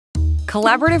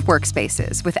Collaborative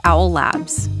workspaces with Owl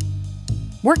Labs.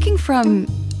 Working from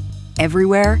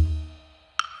everywhere?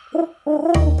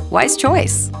 Wise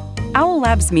choice. Owl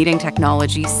Labs meeting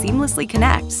technology seamlessly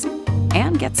connects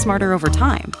and gets smarter over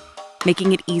time,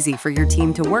 making it easy for your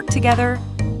team to work together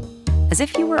as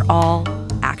if you were all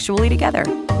actually together.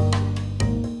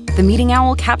 The Meeting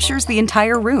Owl captures the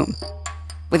entire room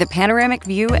with a panoramic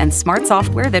view and smart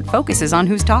software that focuses on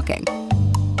who's talking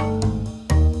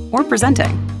or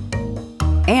presenting.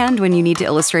 And when you need to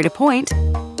illustrate a point,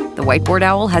 the Whiteboard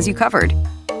Owl has you covered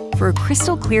for a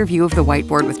crystal clear view of the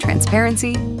whiteboard with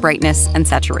transparency, brightness, and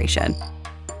saturation.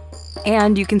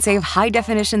 And you can save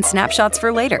high-definition snapshots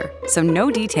for later, so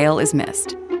no detail is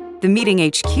missed. The Meeting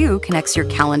HQ connects your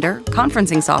calendar,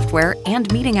 conferencing software, and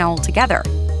Meeting Owl together.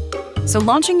 So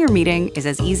launching your meeting is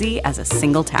as easy as a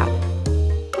single tap.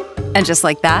 And just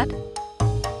like that,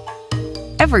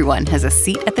 everyone has a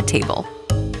seat at the table.